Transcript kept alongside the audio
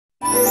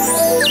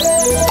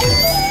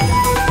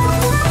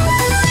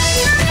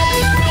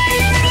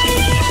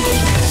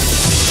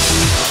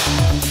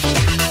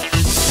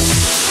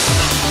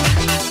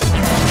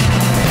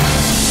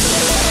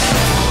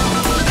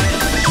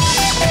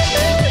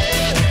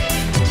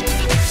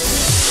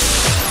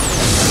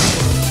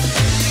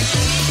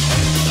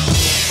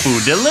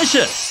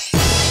Foodelicious!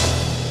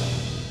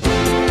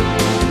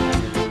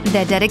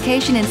 The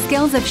dedication and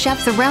skills of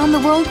chefs around the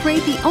world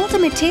create the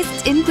ultimate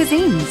tastes in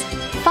cuisines.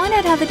 Find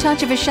out how the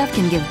touch of a chef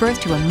can give birth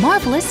to a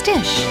marvelous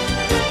dish.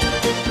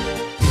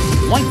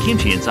 White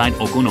kimchi inside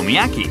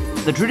okonomiyaki,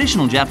 the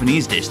traditional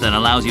Japanese dish that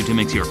allows you to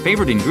mix your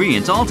favorite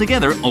ingredients all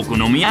together,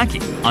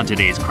 okonomiyaki. On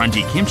today's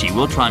Crunchy Kimchi,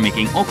 we'll try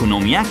making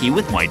okonomiyaki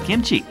with white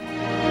kimchi.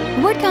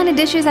 What kind of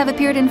dishes have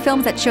appeared in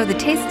films that show the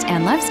tastes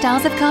and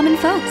lifestyles of common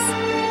folks?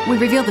 We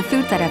reveal the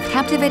foods that have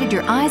captivated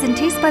your eyes and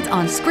taste buds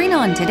on screen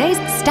on today's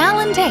Style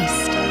and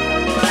Taste.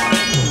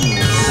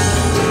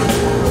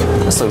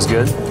 This looks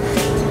good.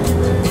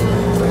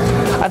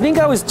 I think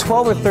I was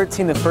 12 or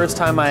 13 the first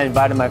time I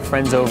invited my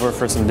friends over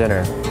for some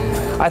dinner.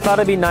 I thought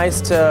it'd be nice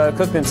to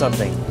cook them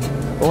something.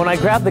 But when I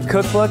grabbed the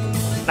cookbook,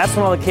 that's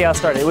when all the chaos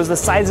started. It was the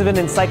size of an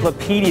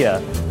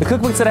encyclopedia. The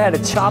cookbook said I had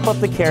to chop up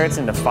the carrots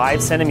into 5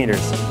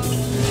 centimeters.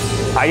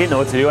 I didn't know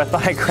what to do. I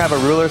thought I'd grab a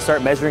ruler,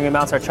 start measuring them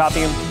out, start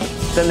chopping them.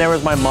 Then there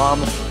was my mom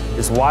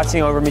just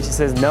watching over me. She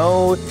says,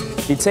 no,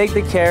 you take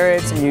the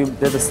carrots and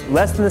they're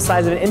less than the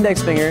size of an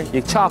index finger,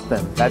 you chop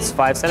them. That's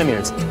 5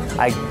 centimeters.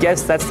 I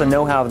guess that's the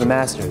know-how of the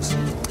masters.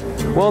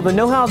 Well, the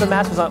know-how of the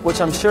masters, which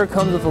I'm sure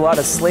comes with a lot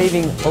of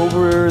slaving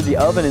over the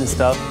oven and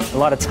stuff, a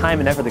lot of time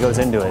and effort that goes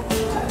into it.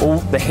 Well,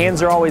 the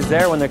hands are always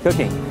there when they're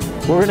cooking.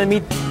 We're gonna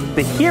meet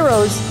the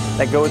heroes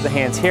that go with the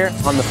hands here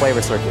on the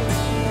flavor circuit.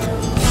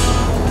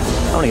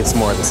 I wanna get some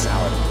more of this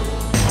salad.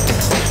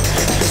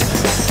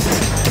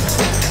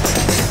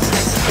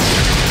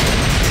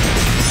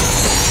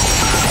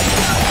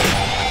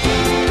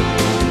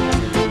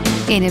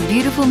 In a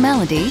beautiful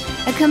melody,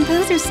 a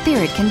composer's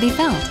spirit can be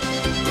felt.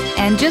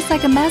 And just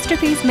like a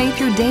masterpiece made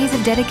through days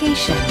of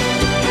dedication,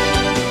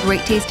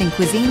 great tasting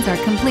cuisines are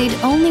complete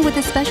only with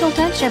the special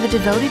touch of a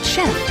devoted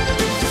chef.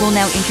 We'll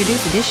now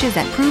introduce the dishes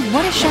that prove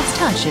what a chef's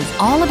touch is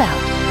all about.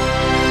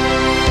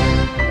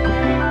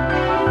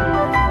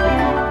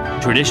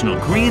 Traditional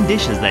Korean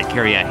dishes that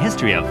carry a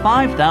history of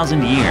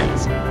 5,000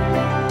 years.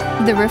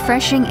 The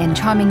refreshing and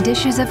charming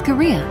dishes of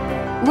Korea.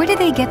 Where do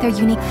they get their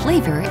unique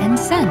flavor and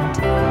scent?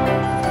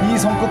 이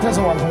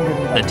손끝에서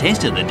완성됩니다. The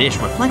taste of the dish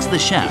reflects the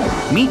chef.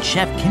 Meet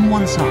Chef Kim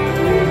Won-suk.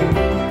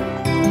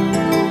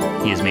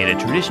 He has made a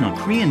traditional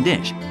Korean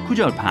dish,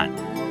 gujolpan.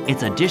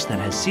 It's a dish that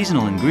has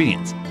seasonal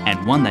ingredients and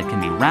one that can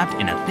be wrapped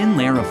in a thin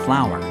layer of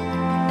flour.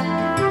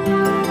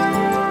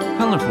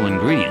 Colorful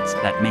ingredients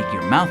that make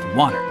your mouth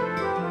water.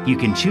 You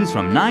can choose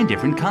from 9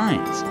 different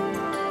kinds.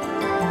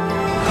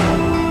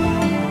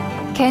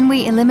 Can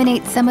we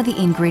eliminate some of the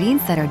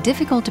ingredients that are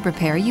difficult to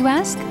prepare, you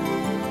ask?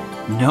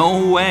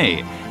 No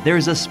way! There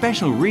is a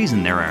special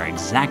reason there are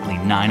exactly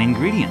 9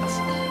 ingredients.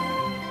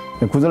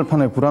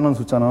 구절판의 9라는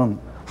숫자는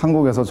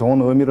한국에서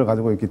좋은 의미를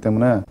가지고 있기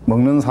때문에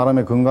먹는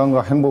사람의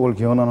건강과 행복을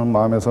기원하는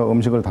마음에서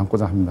음식을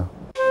담고자 합니다.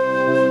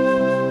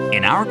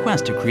 In our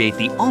quest to create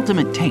the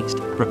ultimate taste,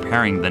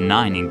 preparing the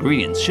 9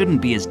 ingredients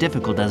shouldn't be as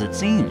difficult as it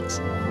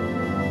seems.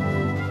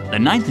 The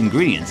 9th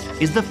ingredient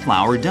is the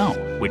flour dough,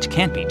 which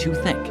can't be too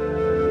thick.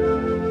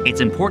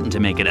 It's important to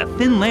make it a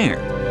thin layer.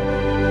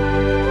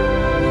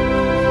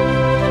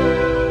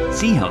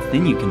 See how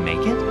thin you can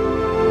make it?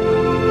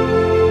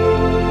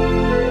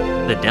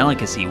 The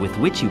delicacy with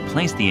which you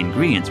place the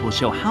ingredients will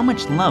show how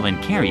much love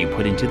and care you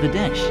put into the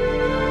dish.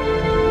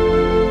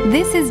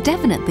 This is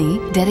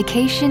definitely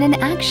dedication in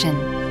action.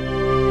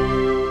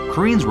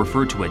 Koreans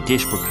refer to a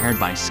dish prepared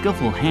by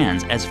skillful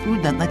hands as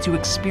food that lets you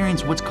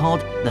experience what's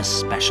called the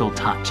special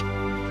touch.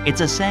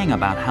 It's a saying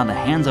about how the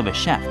hands of a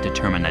chef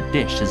determine a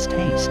dish's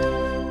taste.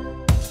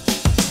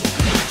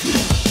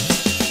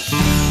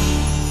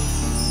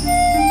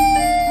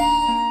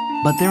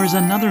 But there is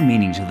another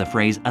meaning to the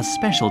phrase a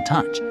special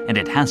touch, and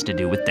it has to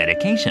do with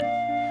dedication.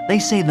 They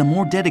say the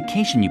more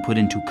dedication you put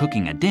into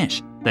cooking a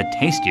dish, the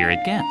tastier it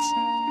gets.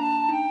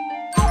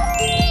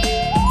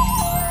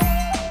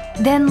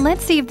 Then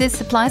let's see if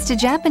this applies to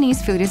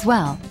Japanese food as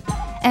well.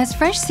 As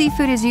fresh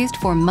seafood is used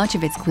for much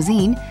of its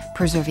cuisine,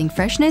 preserving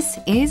freshness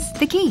is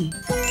the key.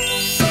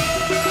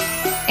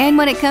 And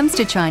when it comes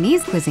to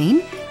Chinese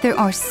cuisine, there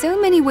are so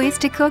many ways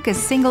to cook a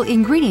single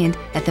ingredient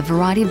that the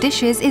variety of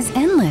dishes is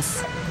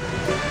endless.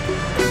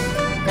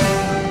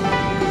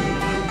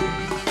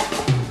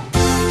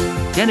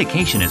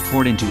 Dedication is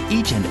poured into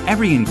each and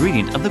every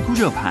ingredient of the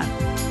gujolpan.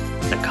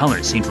 The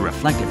colors seem to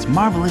reflect its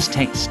marvelous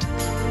taste.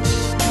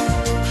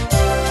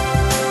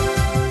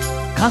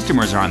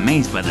 Customers are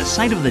amazed by the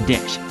sight of the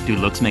dish. Do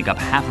looks make up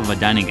half of a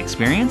dining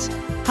experience?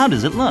 How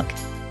does it look?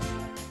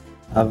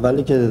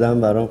 اولی که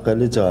دیدم برام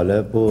خیلی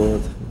جالب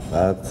بود.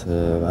 بعد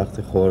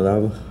وقتی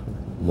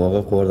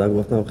موقع خوردم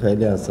گفتم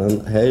خیلی اصلا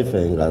حیف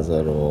این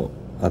غذا رو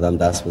آدم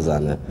دست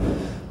بزنه.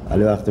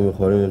 ولی وقتی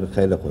میخوریم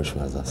خیلی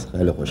خوشمزه است.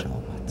 خیلی خوشم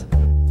اومد.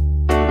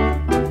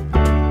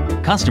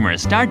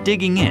 Customers start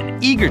digging in,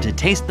 eager to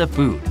taste the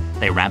food.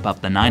 They wrap up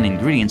the 9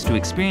 ingredients to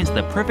experience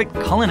the perfect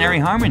culinary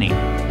harmony.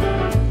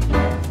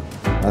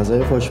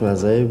 غذای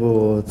خوشمزه‌ای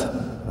بود.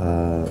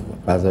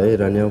 غذای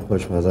ایرانی هم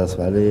خوشمزه است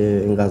ولی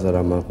این غذا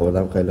را من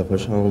خوردم خیلی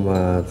خوشم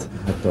اومد.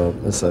 حتی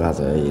مثل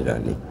غذای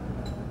ایرانی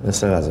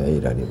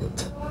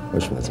بود.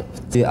 خوشمزه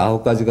بود. 이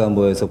 9가지가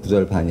모여서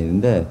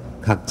구절반인데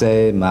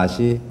각자의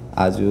맛이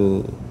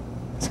아주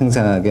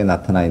생생하게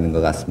나타나 있는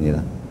것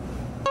같습니다.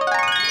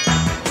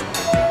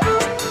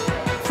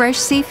 Fresh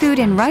seafood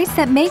and rice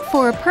that make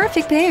for a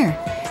perfect pair.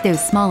 Though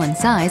small in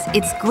size,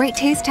 its great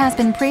taste has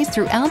been praised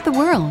throughout the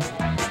world.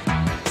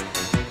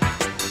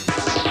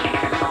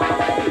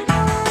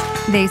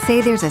 They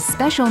say there's a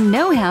special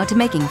know-how to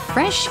making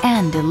fresh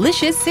and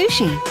delicious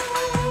sushi.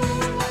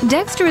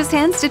 Dexterous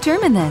hands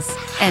determine this.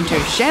 Enter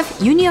Chef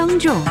Yoon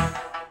Young-jo.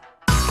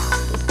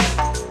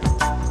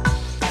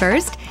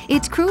 First,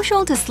 it's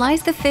crucial to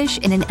slice the fish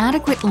in an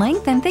adequate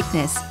length and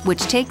thickness,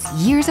 which takes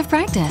years of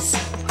practice.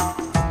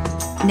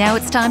 Now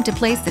it's time to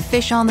place the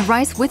fish on the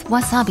rice with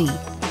wasabi.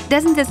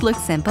 Doesn't this look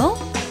simple?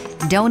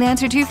 Don't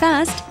answer too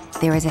fast.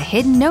 There is a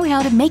hidden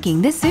know-how to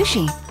making this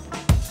sushi.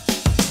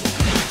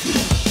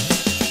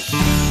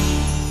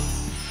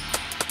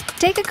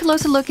 Take a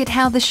closer look at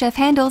how the chef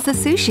handles the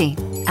sushi.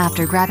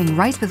 After grabbing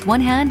rice with one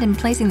hand and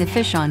placing the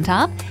fish on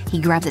top, he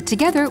grabs it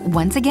together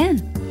once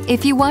again.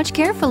 If you watch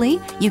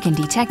carefully, you can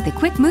detect the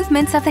quick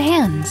movements of the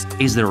hands.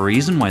 Is there a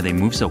reason why they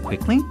move so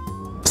quickly?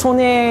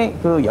 손의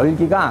그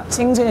열기가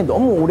생선에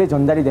너무 오래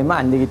전달이 되면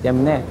안 되기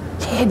때문에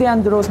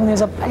최대한대로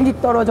손에서 빨리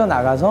떨어져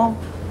나가서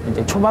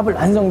이제 초밥을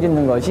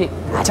완성짓는 것이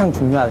가장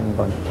중요한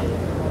겁니다.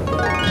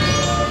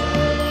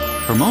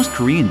 For most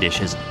Korean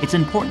dishes, it's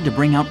important to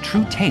bring out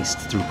true taste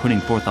through putting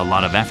forth a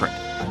lot of effort.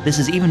 This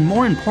is even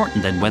more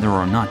important than whether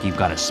or not you've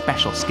got a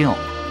special skill.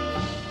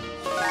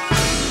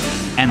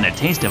 And the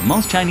taste of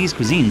most Chinese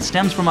cuisine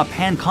stems from a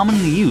pan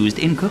commonly used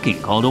in cooking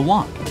called a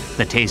wok.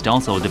 The taste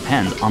also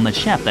depends on the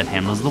chef that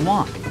handles the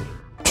wok.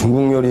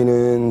 중국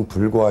요리는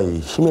불과 이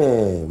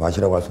힘의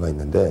맛이라고 할 수가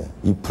있는데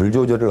이 불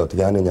조절을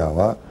어떻게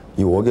하느냐와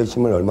이 웍의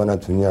힘을 얼마나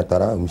두느냐에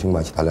따라 음식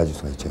맛이 달라질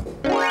수가 있죠.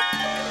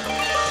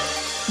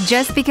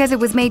 Just because it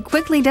was made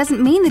quickly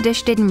doesn't mean the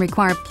dish didn't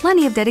require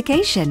plenty of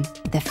dedication.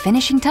 The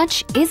finishing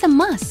touch is a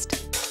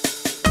must.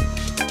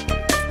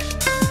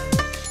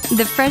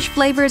 The fresh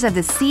flavors of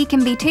the sea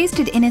can be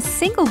tasted in a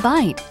single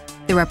bite.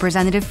 The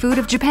representative food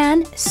of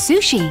Japan,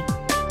 sushi.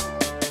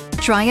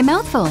 Try a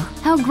mouthful.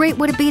 How great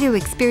would it be to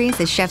experience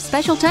the chef's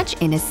special touch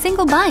in a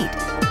single bite?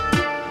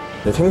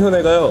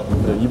 생선회가요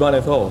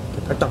입안에서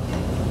살짝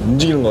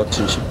움직이는 것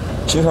같이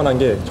신선한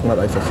게 정말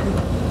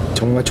맛있었습니다.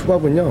 정말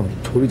초밥은요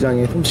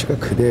조리장의 솜씨가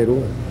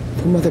그대로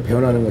손맛에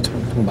배어나는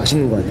것처럼 정말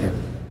맛있는 것 같아요.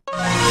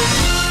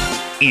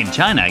 In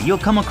China, you'll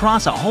come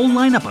across a whole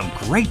lineup of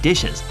great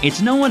dishes.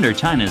 It's no wonder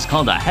China is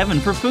called a heaven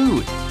for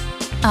food.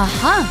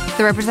 Aha!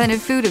 The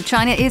representative food of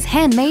China is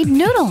handmade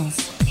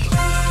noodles.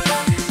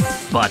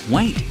 But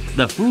wait,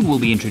 the food we'll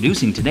be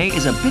introducing today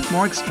is a bit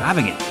more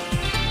extravagant.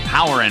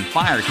 Power and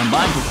fire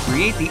combine to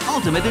create the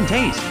ultimate in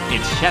taste.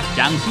 It's Chef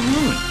Jang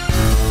Soo-moon.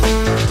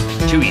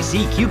 Chewy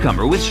sea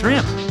cucumber with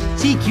shrimp.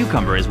 Sea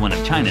cucumber is one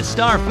of China's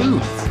star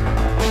foods.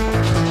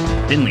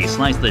 Thinly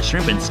slice the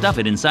shrimp and stuff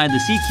it inside the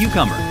sea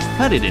cucumber.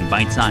 Cut it in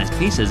bite-sized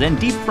pieces and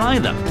deep fry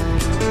them.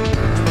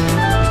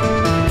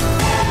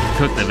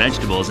 Cook the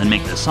vegetables and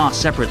make the sauce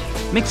separately.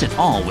 Mix it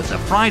all with the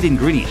fried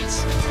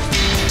ingredients.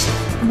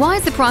 Why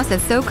is the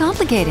process so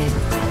complicated?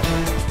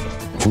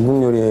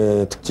 중국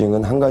요리의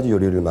특징은 한 가지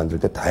요리를 만들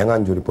때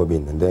다양한 조리법이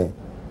있는데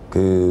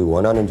그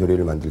원하는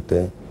조리를 만들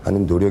때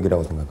하는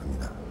노력이라고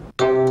생각합니다.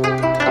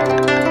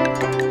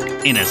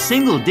 In a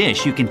single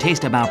dish, you can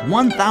taste about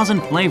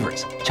 1,000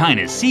 flavors.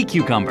 China's sea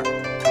cucumber.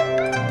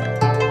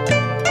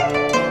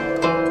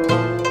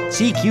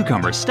 Sea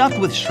cucumber stuffed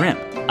with shrimp.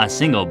 A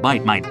single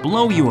bite might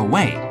blow you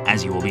away,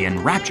 as you will be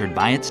enraptured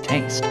by its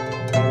taste.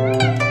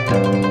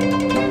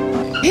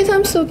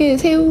 해삼 속에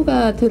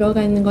새우가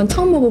들어가 있는 건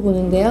처음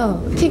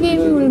먹어보는데요.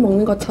 튀김을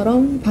먹는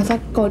것처럼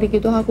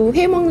바삭거리기도 하고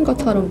회 먹는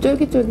것처럼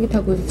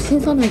쫄깃쫄깃하고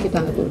신선하기도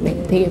하고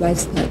네, 되게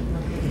맛있어요.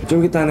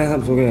 쫄깃한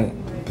해삼 속에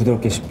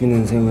부드럽게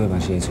씹히는 새우의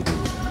맛이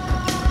예술입니다.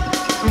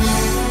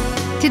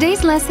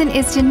 Today's lesson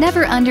is to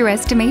never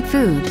underestimate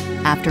food.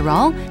 After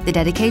all, the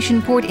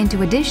dedication poured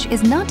into a dish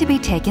is not to be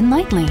taken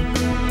lightly.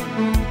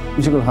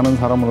 음식을 하는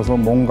사람으로서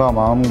몸과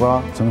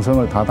마음과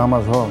정성을 다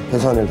담아서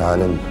최선을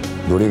다하는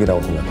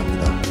노력이라고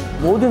생각합니다.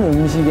 모든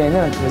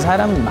음식에는 그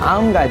사람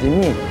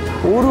마음가짐이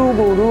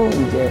고루고루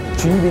이제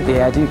주입이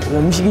돼야지 그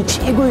음식이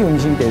최고의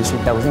음식이 될 수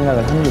있다고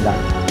생각을 합니다.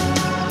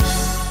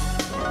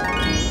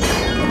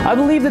 I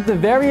believe that the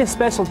various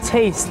special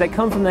tastes that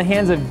come from the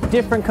hands of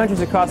different countries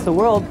across the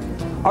world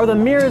are the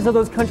mirrors of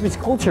those countries'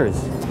 cultures.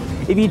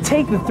 If you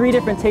take the 3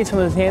 different tastes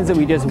from those hands that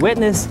we just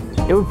witnessed,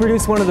 it would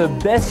produce one of the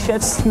best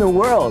chefs in the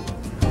world.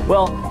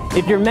 Well,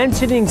 if you're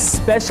mentioning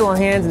special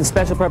hands and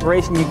special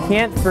preparation, you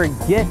can't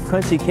forget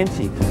Crunchy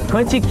Kimchi.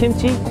 Crunchy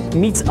Kimchi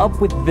meets up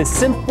with the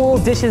simple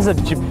dishes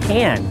of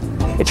Japan.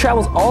 It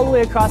travels all the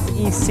way across the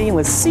East Sea, and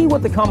let's see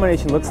what the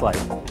combination looks like.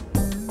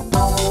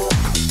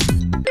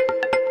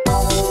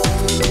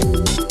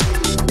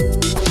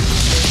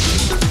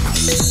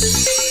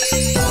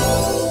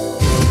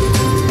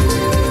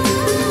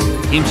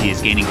 Kimchi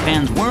is gaining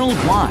fans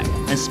worldwide,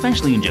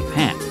 especially in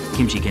Japan.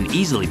 Kimchi can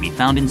easily be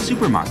found in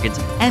supermarkets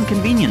and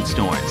convenience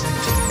stores.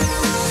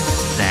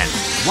 Then,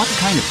 what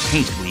kind of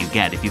taste will you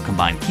get if you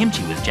combine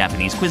kimchi with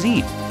Japanese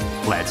cuisine?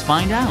 Let's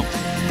find out.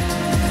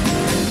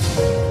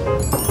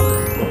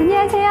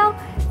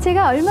 안녕하세요.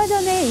 제가 얼마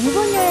전에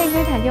일본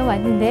여행을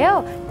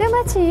다녀왔는데요.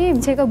 때마침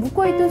제가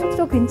묵고있던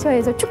숙소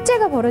근처에서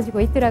축제가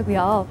벌어지고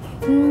있더라고요.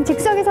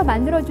 즉석에서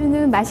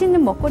만들어주는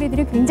맛있는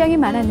먹거리들이 굉장히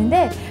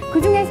많았는데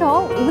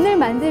그중에서 오늘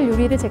만들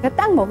요리를 제가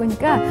딱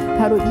먹으니까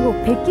바로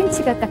이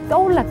백김치가 딱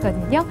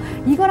떠올랐거든요.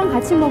 이거랑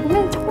같이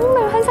먹으면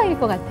정말 환상일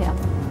것 같아요.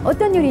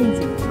 어떤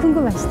요리인지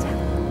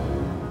궁금하시죠?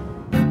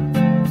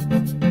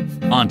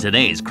 On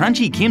today's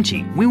Crunchy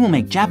Kimchi, we will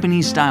make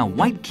Japanese-style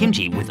white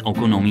kimchi with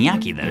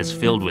okonomiyaki that is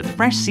filled with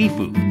fresh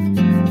seafood.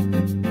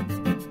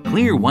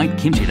 Clear white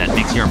kimchi that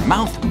makes your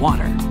mouth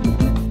water.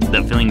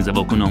 The fillings of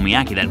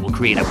okonomiyaki that will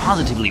create a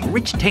positively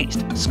rich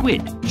taste,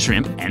 squid,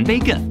 shrimp, and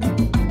bacon.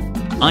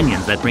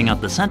 Onions that bring out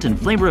the scent and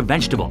flavor of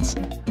vegetables.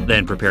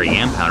 Then prepare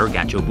yam powder,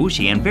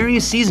 gachobushi, and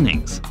various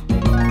seasonings.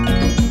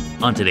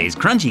 On today's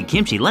Crunchy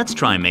Kimchi, let's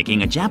try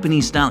making a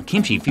Japanese-style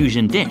kimchi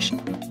fusion dish.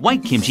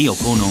 White kimchi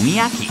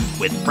okonomiyaki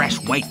with fresh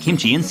white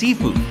kimchi and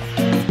seafood.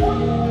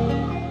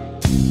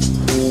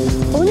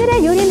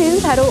 오늘의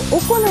요리는 바로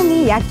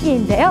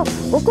오코노미야키인데요.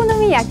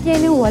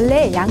 오코노미야키에는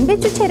원래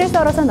양배추채를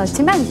썰어서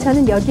넣지만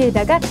저는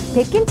여기에다가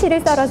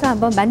백김치를 썰어서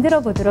한번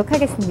만들어 보도록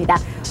하겠습니다.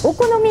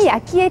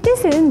 오코노미야키의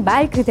뜻은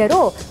말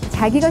그대로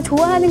자기가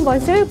좋아하는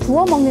것을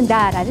구워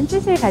먹는다라는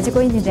뜻을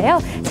가지고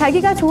있는데요.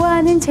 자기가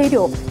좋아하는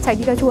재료,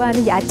 자기가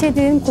좋아하는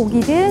야채든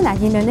고기든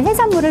아니면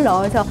해산물을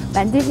넣어서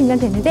만드시면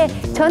되는데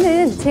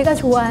저는 제가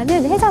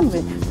좋아하는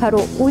해산물,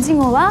 바로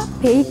오징어와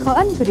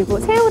베이컨 그리고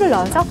새우를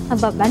넣어서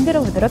한번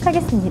만들어 보도록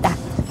하겠습니다.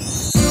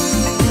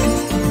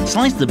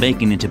 Slice the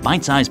bacon into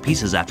bite-sized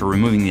pieces after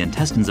removing the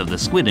intestines of the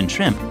squid and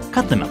shrimp.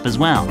 Cut them up as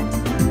well.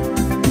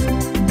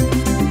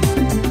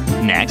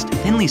 Next,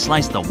 thinly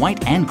slice the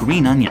white and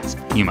green onions.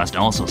 You must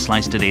also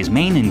slice today's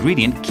main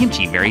ingredient,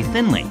 kimchi, very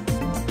thinly.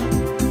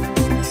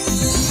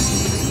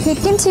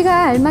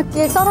 백김치가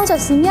알맞게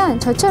썰어졌으면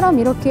저처럼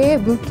이렇게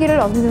물기를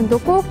어느 정도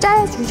꼭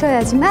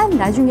짜주셔야지만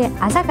나중에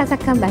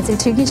아삭아삭한 맛을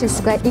즐기실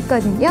수가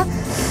있거든요.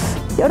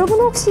 여러분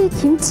혹시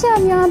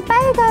김치하면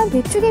빨간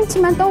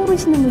배추김치만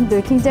떠오르시는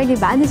분들 굉장히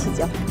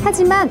많으시죠?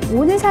 하지만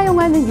오늘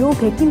사용하는 이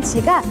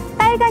백김치가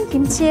빨간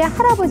김치의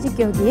할아버지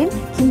격인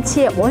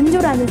김치의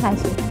원조라는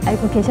사실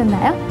알고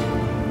계셨나요?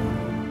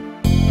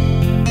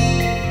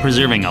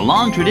 Preserving a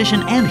long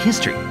tradition and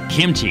history,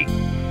 kimchi.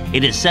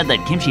 It is said that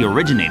kimchi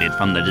originated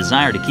from the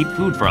desire to keep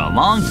food for a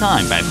long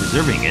time by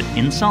preserving it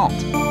in salt.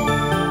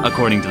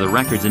 According to the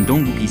records in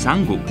Dongguki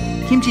Sanggu,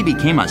 kimchi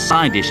became a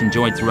side dish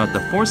enjoyed throughout the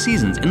four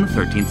seasons in the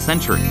 13th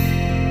century.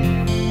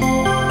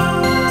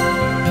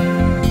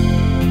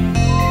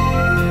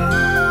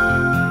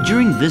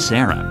 During this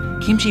era,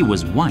 kimchi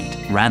was white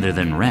rather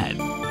than red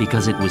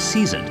because it was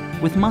seasoned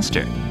with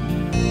mustard,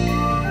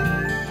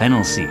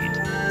 fennel seed,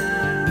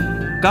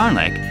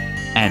 garlic,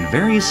 and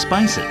various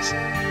spices.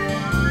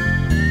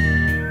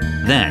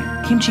 Then,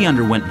 kimchi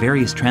underwent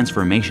various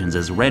transformations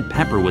as red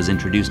pepper was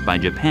introduced by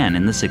Japan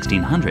in the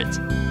 1600s.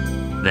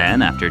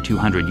 Then, after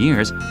 200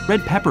 years,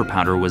 red pepper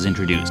powder was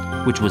introduced,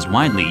 which was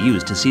widely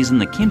used to season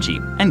the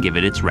kimchi and give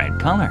it its red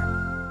color.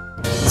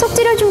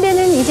 속재료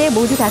준비는 이제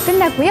모두 다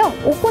끝났고요.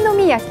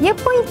 오코노미야키의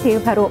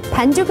포인트, 바로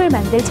반죽을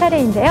만들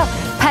차례인데요.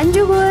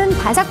 반죽은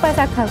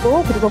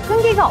바삭바삭하고 그리고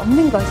끈기가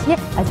없는 것이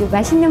아주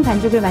맛있는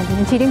반죽을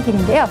만드는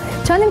지름길인데요.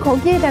 저는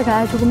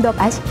거기에다가 조금 더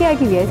맛있게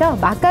하기 위해서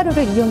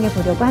맛가루를 이용해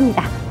보려고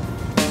합니다.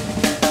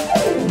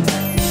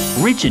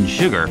 Rich in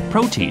sugar,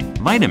 protein,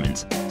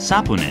 vitamins,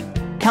 saponin,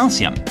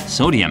 calcium,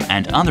 sodium,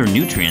 and other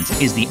nutrients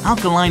is the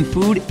alkaline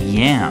food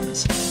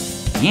yams.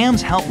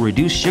 Yams help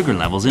reduce sugar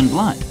levels in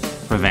blood,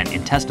 prevent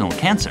intestinal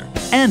cancer,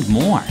 and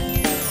more.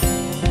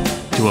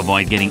 To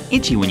avoid getting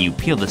itchy when you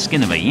peel the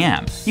skin of a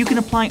yam, you can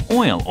apply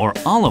oil or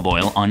olive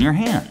oil on your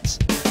hands.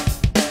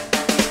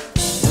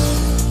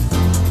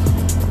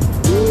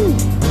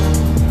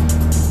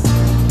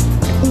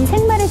 이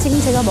생마를 지금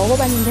제가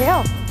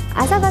먹어봤는데요.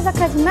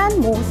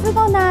 아삭아삭하지만 뭐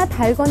쓰거나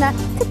달거나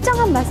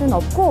특정한 맛은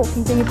없고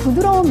굉장히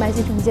부드러운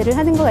맛이 존재를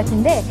하는 것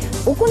같은데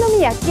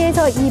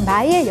오코노미야키에서 이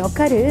마의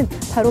역할은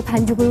바로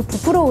반죽을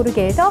부풀어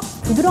오르게 해서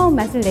부드러운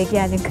맛을 내게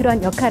하는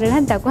그런 역할을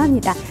한다고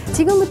합니다.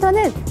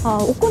 지금부터는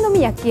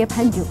오코노미야키의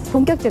반죽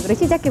본격적으로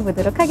시작해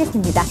보도록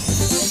하겠습니다.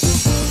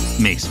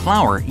 Mix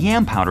flour,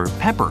 yam powder,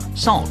 pepper,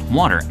 salt,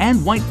 water,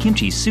 and white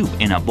kimchi soup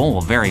in a bowl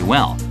very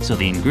well so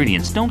the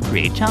ingredients don't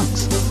create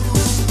chunks.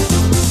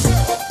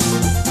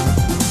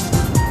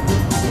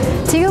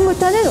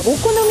 지금부터는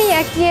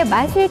오코노미야키의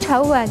맛을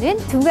좌우하는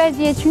두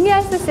가지의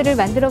중요한 소스를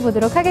만들어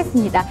보도록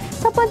하겠습니다.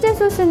 첫 번째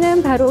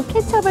소스는 바로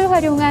케첩을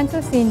활용한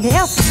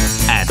소스인데요.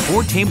 Add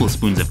 4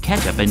 tablespoons of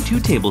ketchup and 2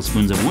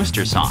 tablespoons of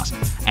Worcester sauce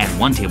and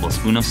 1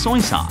 tablespoon of soy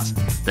sauce.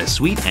 The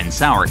sweet and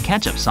sour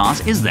ketchup sauce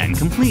is then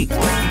complete.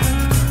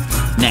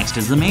 Next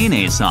is the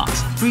mayonnaise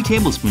sauce. 3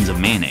 tablespoons of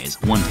mayonnaise,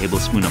 1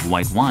 tablespoon of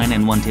white wine,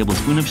 and 1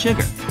 tablespoon of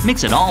sugar.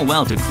 Mix it all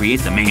well to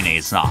create the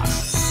mayonnaise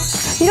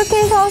sauce. 이렇게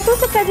해서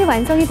소스까지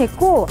완성이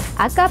됐고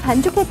아까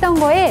반죽했던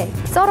거에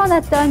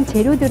썰어놨던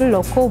재료들을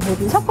넣고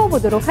모두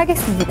섞어보도록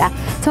하겠습니다.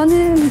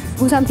 저는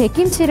우선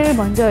백김치를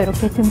먼저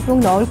이렇게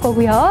듬뿍 넣을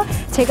거고요.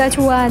 제가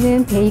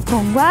좋아하는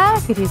베이컨과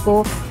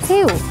그리고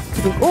새우,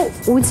 그리고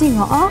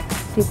오징어,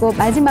 그리고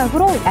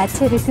마지막으로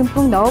야채를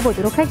듬뿍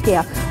넣어보도록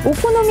할게요.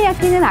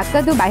 오코노미야키는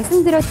아까도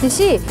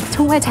말씀드렸듯이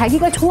정말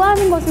자기가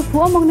좋아하는 것을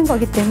구워 먹는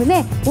거기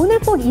때문에 오늘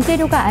꼭 이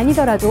재료가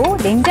아니더라도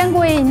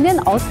냉장고에 있는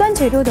어떤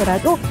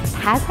재료더라도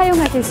다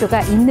사용하실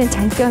수가 있는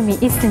장점이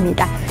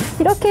있습니다.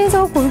 이렇게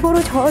해서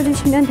골고루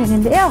저어주시면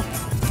되는데요.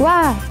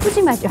 와,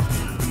 푸짐하죠?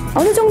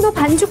 어느 정도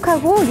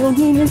반죽하고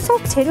여기 있는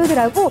속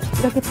재료들하고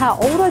이렇게 다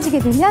어우러지게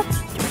되면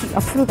좀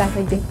옆으로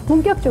가서 이제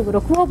본격적으로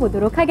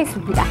구워보도록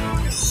하겠습니다.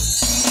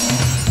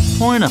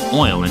 Pour enough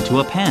oil into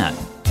a pan.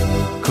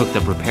 Cook the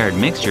prepared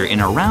mixture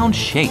in a round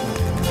shape.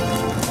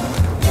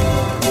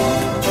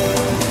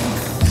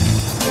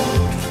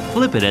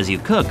 Flip it as you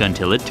cook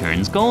until it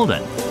turns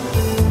golden.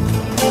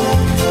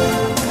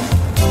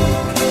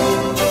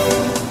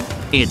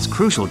 It's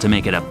crucial to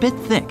make it a bit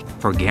thick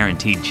for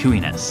guaranteed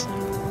chewiness.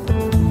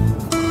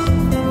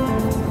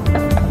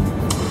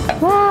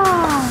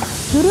 와,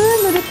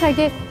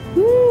 노릇노릇하게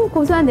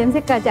고소한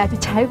냄새까지 아주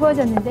잘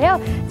구워졌는데요.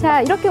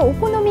 자, 이렇게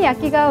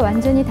오코노미야키가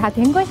완전히 다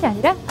된 것이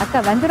아니라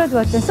아까 만들어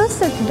두었던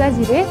소스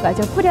 2가지를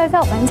마저 뿌려서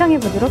완성해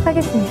보도록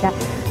하겠습니다.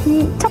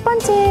 첫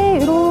번째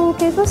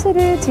이렇게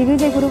소스를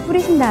지그재그로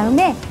뿌리신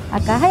다음에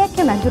아까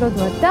하얗게 만들어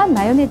두었던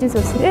마요네즈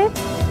소스를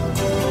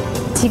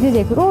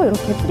지그재그로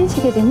이렇게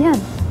뿌리시게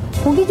되면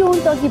보기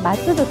좋은 떡이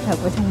맛도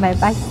좋다고 정말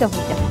맛있어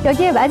보이죠.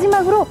 여기에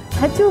마지막으로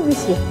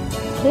가츠오부시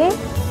이렇게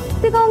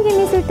뜨거운 김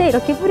있을 때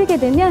이렇게 뿌리게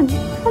되면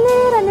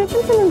하늘하늘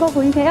춤추는 거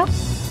보이세요?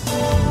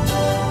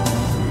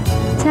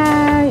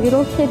 자,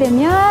 이렇게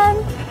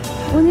되면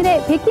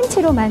오늘의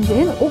백김치로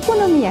만든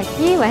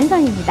오코노미야키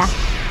완성입니다.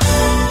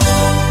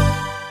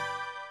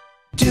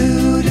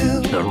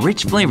 The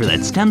rich flavor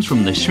that stems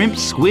from the shrimp,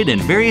 squid,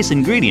 and various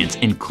ingredients,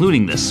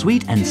 including the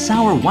sweet and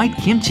sour white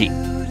kimchi.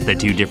 The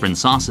two different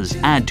sauces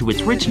add to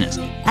its richness,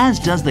 as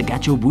does the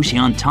gachobushi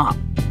on top.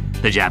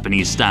 The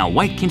Japanese-style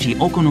white kimchi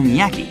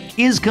okonomiyaki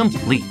is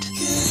complete.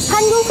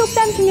 한국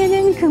속담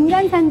중에는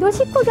금강산도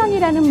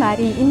식구경이라는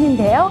말이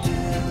있는데요.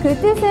 그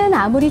뜻은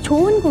아무리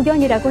좋은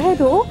구경이라고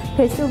해도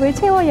뱃속을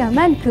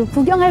채워야만 그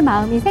구경할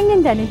마음이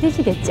생긴다는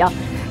뜻이겠죠.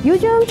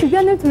 요즘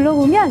주변을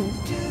둘러보면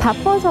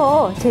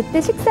바빠서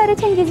제때 식사를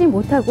챙기지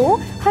못하고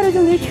하루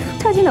종일 축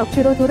처진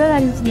어깨로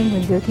돌아다니시는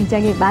분들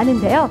굉장히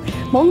많은데요.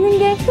 먹는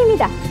게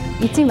힘이다.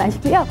 잊지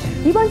마시고요.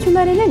 이번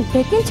주말에는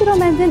백김치로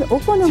만든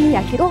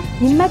오코노미야키로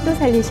입맛도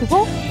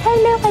살리시고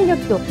삶의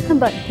활력도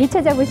한번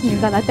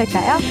되찾아보시는 건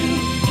어떨까요?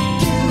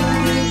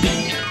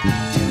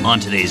 On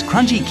today's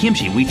Crunchy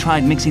Kimchi, we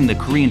tried mixing the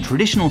Korean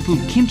traditional food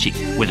kimchi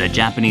with a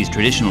Japanese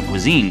traditional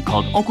cuisine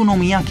called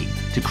Okonomiyaki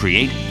to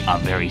create a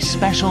very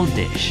special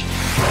dish.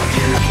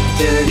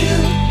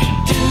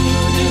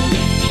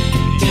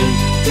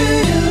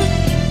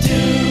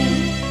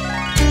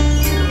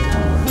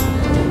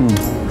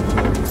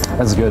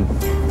 That's good.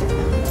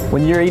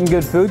 When you're eating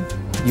good food,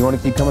 you want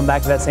to keep coming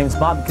back to that same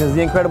spot because of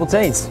the incredible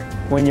taste.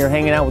 When you're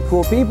hanging out with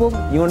cool people,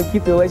 you want to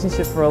keep the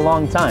relationship for a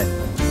long time.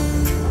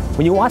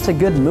 When you watch a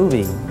good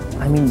movie,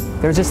 I mean,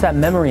 there's just that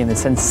memory and the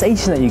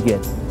sensation that you get.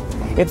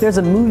 If there's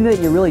a movie that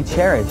you really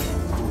cherish,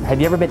 have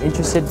you ever been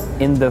interested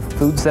in the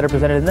foods that are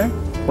presented in there?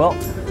 Well,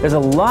 there's a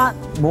lot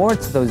more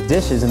to those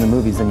dishes in the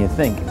movies than you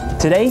think.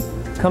 Today,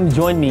 come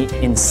join me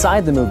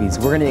inside the movies.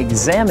 We're going to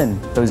examine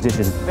those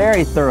dishes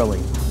very thoroughly.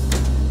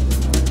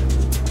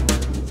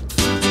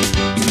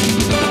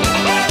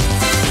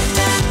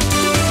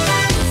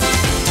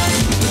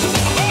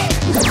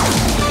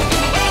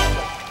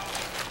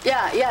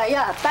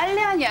 야,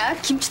 빨래하냐?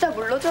 김치 다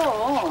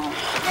물러줘.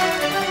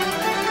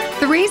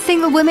 3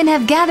 single women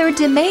have gathered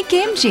to make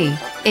kimchi.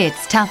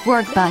 It's tough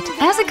work, but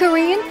as a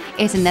Korean,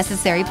 it's a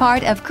necessary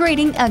part of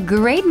creating a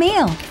great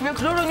meal.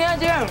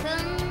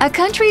 A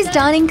country's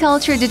dining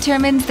culture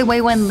determines the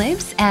way one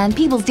lives, and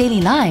people's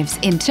daily lives,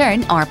 in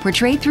turn, are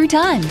portrayed through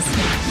times.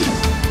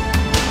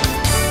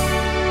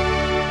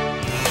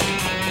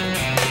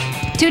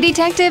 Two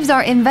detectives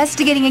are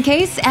investigating a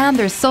case, and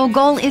their sole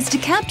goal is to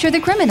capture the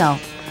criminal.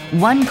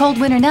 One cold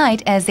winter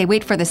night, as they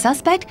wait for the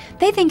suspect,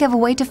 they think of a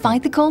way to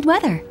fight the cold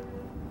weather.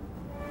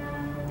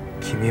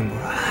 김이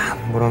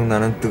모락모락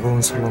나는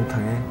뜨거운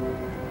설렁탕에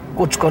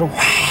고춧가루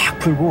확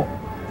풀고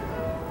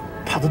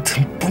파도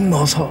듬뿍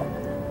넣어서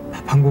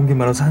밥 한 공기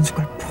말아서 한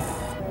숟갈 푹.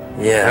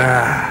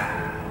 이야,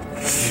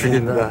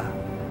 죽인다.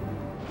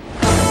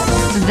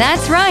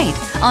 That's right.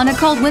 On a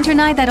cold winter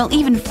night that'll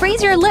even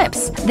freeze your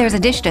lips, there's a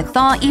dish to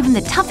thaw even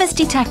the toughest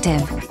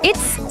detective.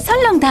 It's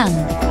설렁탕.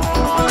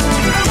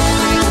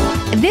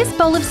 This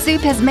bowl of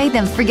soup has made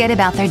them forget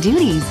about their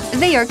duties.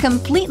 They are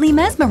completely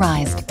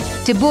mesmerized.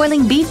 To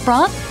boiling beef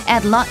broth,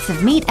 add lots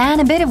of meat and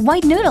a bit of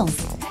white noodles.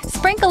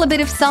 Sprinkle a bit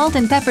of salt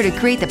and pepper to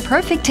create the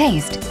perfect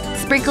taste.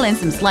 Sprinkle in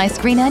some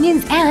sliced green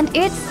onions and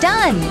it's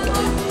done!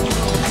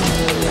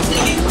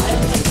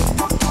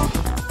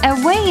 A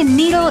weighing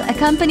needle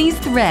accompanies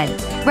thread.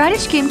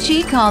 Radish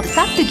kimchi, called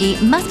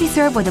깍두기, must be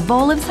served with a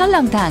bowl of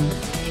설렁탕.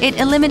 It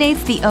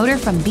eliminates the odor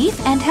from beef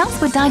and helps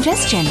with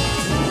digestion.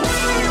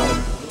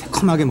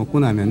 새콤하게 먹고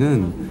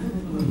나면은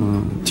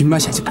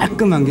뒷맛이 아주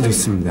깔끔한 게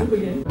좋습니다.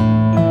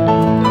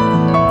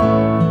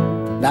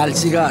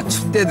 날씨가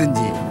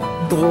춥대든지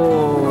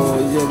또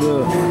이제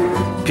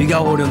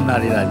비가 오는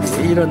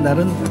날이라든지 이런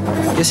날은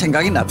이게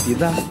생각이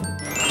납니다.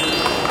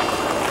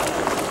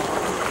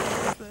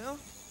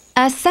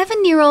 A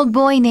 7-year-old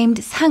boy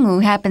named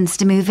Sangu happens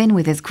to move in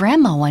with his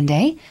grandma one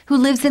day, who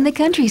lives in the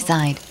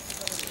countryside.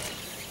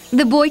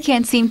 The boy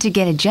can't seem to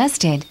get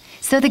adjusted,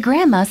 so the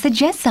grandma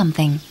suggests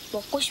something.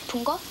 먹고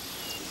싶은 거?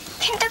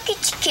 켄터키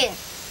치킨.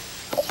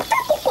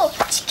 꼬꼬꼬꼬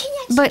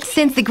치킨이야. But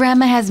since the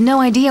grandma has no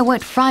idea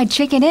what fried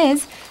chicken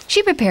is,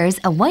 she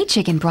prepares a white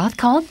chicken broth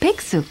called pig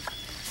soup.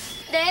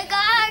 내가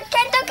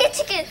켄터키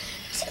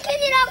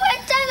치킨이라고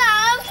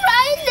했잖아.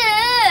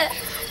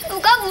 프라이드.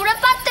 누가 물에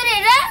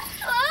빠뜨리래?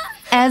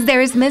 As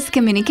there is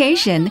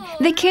miscommunication,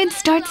 the kid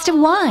starts to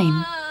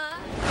whine.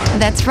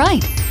 That's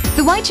right.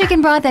 The white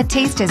chicken broth that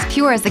tastes as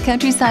pure as the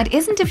countryside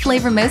isn't a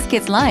flavor most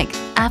kids like.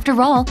 After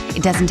all,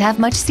 it doesn't have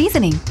much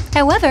seasoning.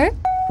 However,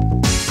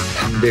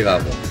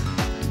 담백하고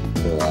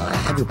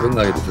아주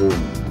건강에도 좋은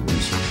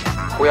음식.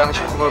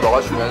 보양식품을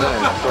먹어주면은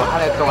또 한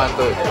해 동안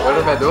또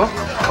여름에도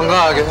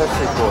건강하게 살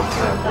수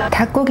있고.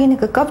 닭고기는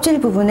그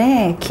껍질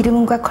부분에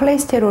기름과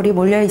콜레스테롤이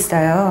몰려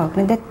있어요.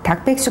 그런데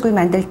닭백숙을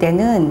만들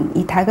때는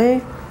이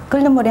닭을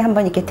끓는 물에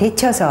한번 이렇게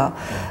데쳐서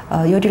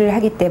요리를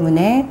하기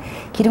때문에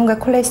기름과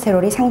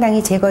콜레스테롤이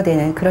상당히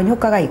제거되는 그런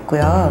효과가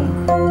있고요.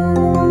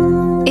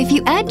 if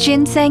you add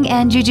ginseng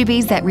and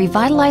jujubes that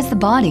revitalize the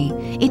body,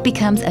 it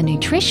becomes a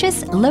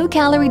nutritious,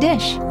 low-calorie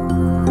dish.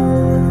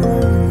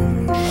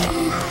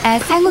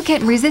 As Sangu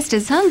can't resist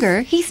his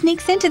hunger, he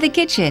sneaks into the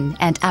kitchen,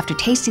 and after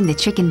tasting the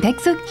chicken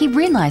baeksuk, he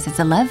realizes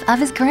the love of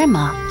his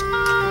grandma.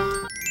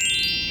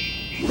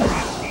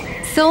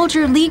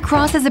 Soldier Lee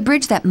crosses a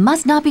bridge that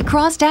must not be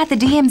crossed at the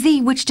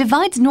DMZ, which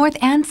divides North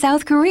and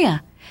South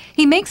Korea.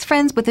 He makes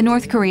friends with the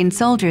North Korean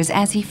soldiers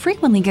as he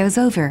frequently goes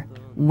over.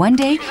 One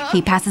day,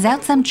 he passes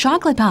out some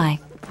chocolate pie.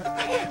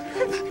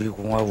 우리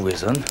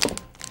공화국에선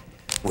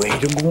왜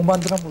이런 거 못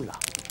만드나 몰라.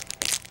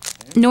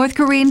 North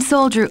Korean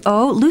soldier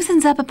Oh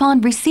loosens up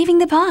upon receiving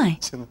the pie.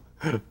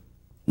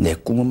 내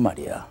꿈은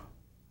말이야.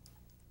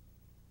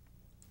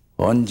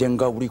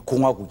 언젠가 우리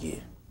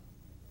공화국이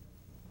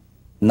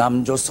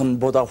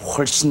남조선보다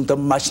훨씬 더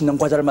맛있는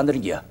과자를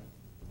만드는 게야.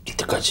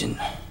 이때까진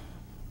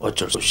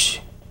어쩔 수 없이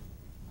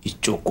이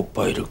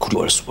초코파이를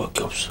그리워할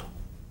수밖에 없어.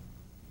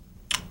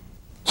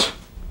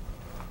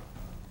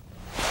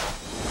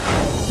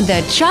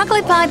 The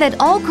chocolate pie that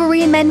all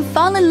Korean men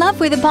fall in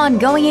love with upon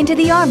going into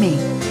the army.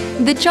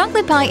 The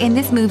chocolate pie in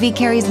this movie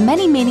carries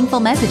many meaningful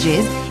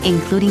messages,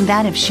 including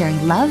that of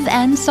sharing love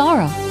and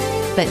sorrow.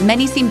 But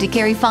many seem to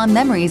carry fond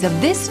memories of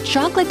this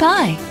chocolate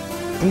pie.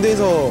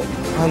 군대에서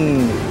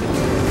한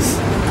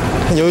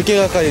 10개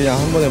가까이 그냥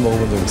한 번에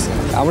먹어본 적 있어요.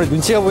 아무래도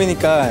눈치가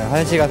보이니까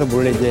화장실 가서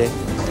몰래 이제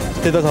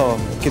뜯어서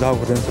먹기도 하고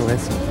그런 식으로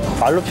했어요.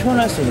 말로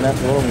표현할 수 있나?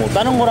 그거는 뭐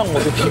다른 거랑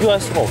모두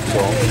비교할 수가 없죠.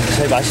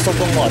 제일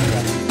맛있었던 것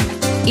같아요.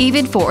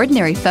 Even for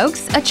ordinary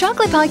folks, a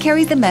chocolate pie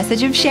carries the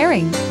message of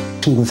sharing.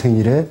 친구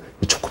생일에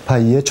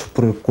초코파이에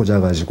촛불을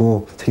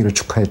꽂아가지고 생일을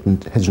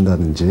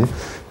축하해준다든지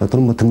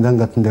또는 뭐 등산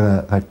같은 데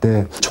갈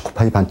때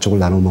초코파이 반쪽을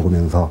나눠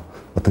먹으면서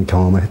어떤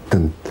경험을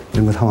했던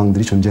이런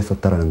상황들이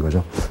존재했었다라는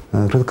거죠.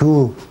 그래서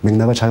그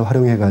맥락을 잘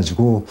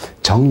활용해가지고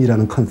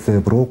정이라는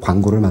컨셉으로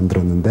광고를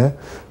만들었는데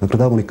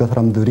그러다 보니까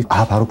사람들이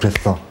아 바로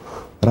그랬어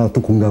라는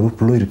어떤 공감을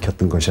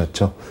불러일으켰던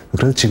것이었죠.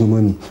 그래서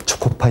지금은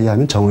초코파이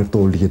하면 정을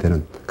떠올리게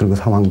되는 그런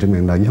상황적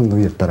맥락이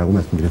형성이 됐다라고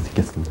말씀드릴 수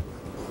있겠습니다.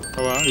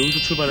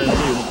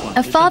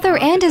 A father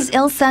and his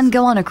ill son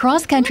go on a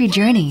cross-country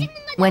journey.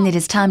 When it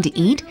is time to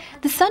eat,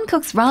 the son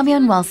cooks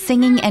ramen while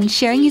singing and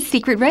sharing his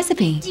secret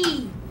recipe.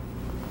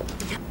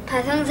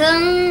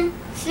 파송송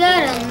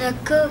썰어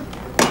넣고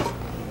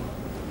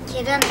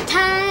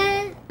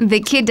계란탄. The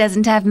kid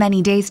doesn't have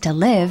many days to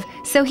live,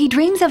 so he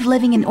dreams of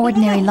living an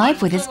ordinary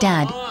life with his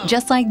dad,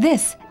 just like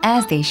this,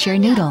 as they share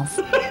noodles.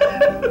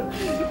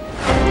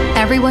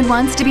 Everyone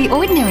wants to be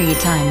ordinary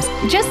at times,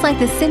 just like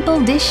the simple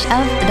dish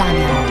of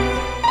ramen.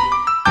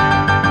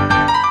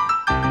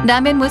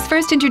 Ramen was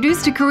first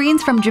introduced to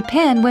Koreans from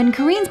Japan when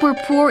Koreans were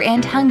poor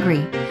and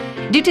hungry.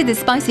 Due to the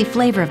spicy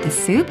flavor of the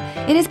soup,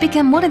 it has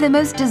become one of the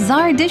most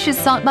desired dishes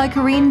sought by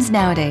Koreans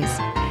nowadays.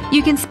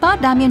 You can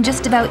spot ramen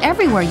just about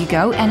everywhere you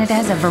go, and it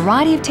has a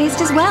variety of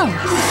taste as well.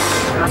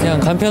 그냥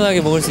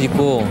간편하게 먹을 수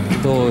있고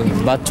또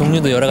맛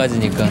종류도 여러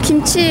가지니까.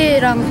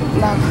 김치랑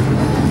막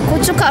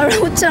고춧가루,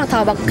 후추랑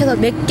다 막 해서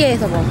맵게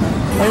해서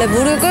먹어요. 원래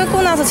물을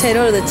끓고 나서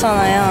재료를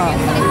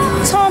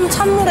넣잖아요. 처음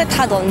찬물에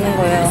다 넣는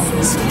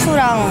거예요.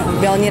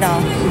 스프랑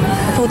면이랑.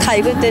 그리고 다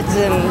익을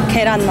때쯤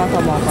계란 넣어서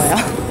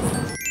먹어요.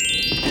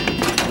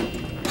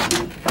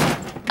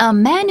 A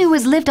man who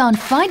has lived on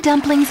fried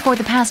dumplings for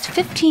the past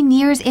 15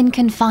 years in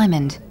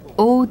confinement.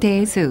 Oh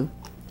Dae-soo.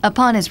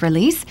 Upon his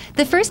release,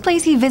 the first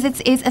place he visits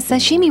is a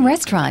sashimi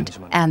restaurant,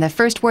 and the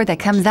first word that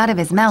comes out of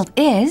his mouth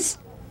is...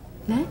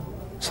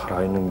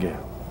 살아있는 게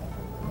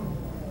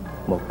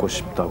먹고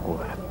싶다고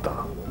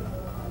했다.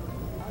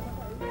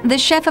 The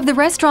chef of the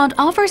restaurant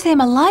offers him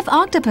a live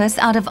octopus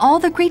out of all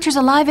the creatures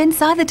alive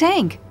inside the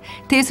tank.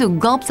 Tae-soo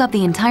gulps up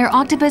the entire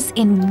octopus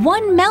in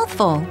one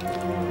mouthful.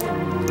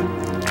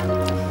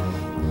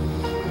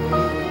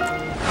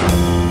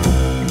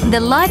 The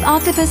live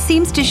octopus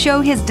seems to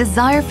show his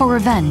desire for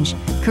revenge.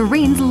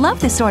 Koreans love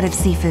this sort of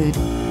seafood.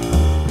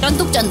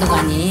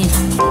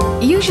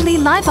 쫀득쫀득하니. Usually,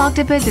 live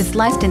octopus is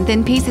sliced in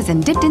thin pieces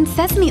and dipped in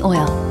sesame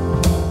oil.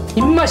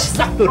 입맛이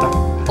싹 돌아.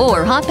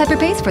 Or hot pepper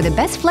paste for the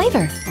best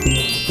flavor.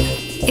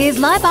 Is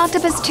live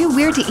octopus too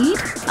weird to eat?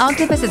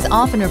 Octopus is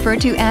often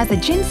referred to as the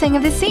ginseng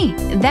of the sea.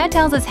 That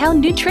tells us how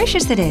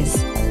nutritious it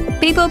is.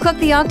 People cook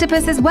the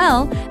octopus as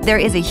well. There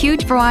is a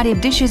huge variety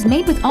of dishes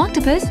made with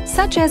octopus,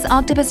 such as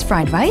octopus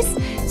fried rice,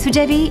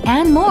 sujebi,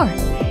 and more.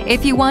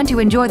 If you want to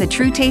enjoy the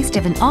true taste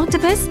of an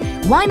octopus,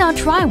 why not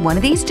try one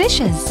of these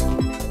dishes?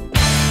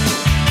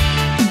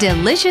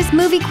 Delicious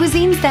movie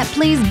cuisines that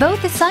please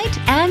both the sight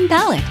and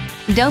palate.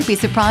 Don't be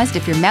surprised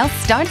if your mouth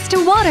starts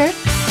to water.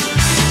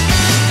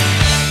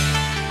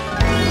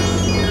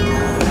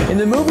 In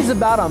the movies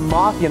about a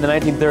mafia in the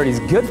 1930s,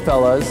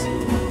 Goodfellas,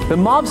 the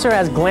mobster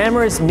has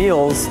glamorous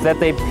meals that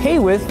they pay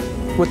with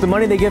the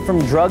money they get from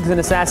drugs and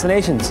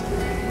assassinations.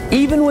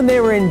 Even when they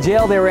were in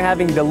jail, they were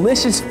having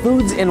delicious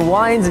foods and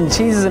wines and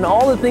cheeses and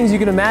all the things you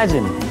can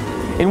imagine.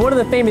 In one of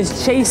the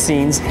famous chase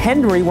scenes,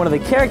 Henry, one of the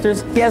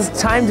characters, he has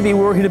time to be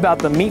worried about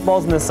the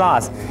meatballs and the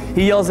sauce.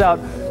 He yells out,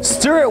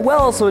 "Stir it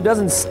well so it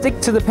doesn't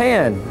stick to the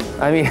pan."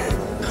 I mean,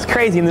 it's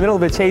crazy in the middle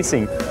of a chase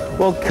scene.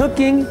 Well,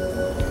 cooking,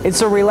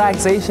 it's a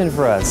relaxation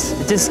for us.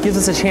 It just gives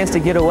us a chance to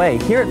get away.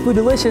 Here at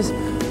Foodelicious,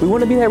 we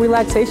want to be that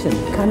relaxation,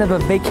 kind of a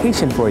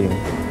vacation for you.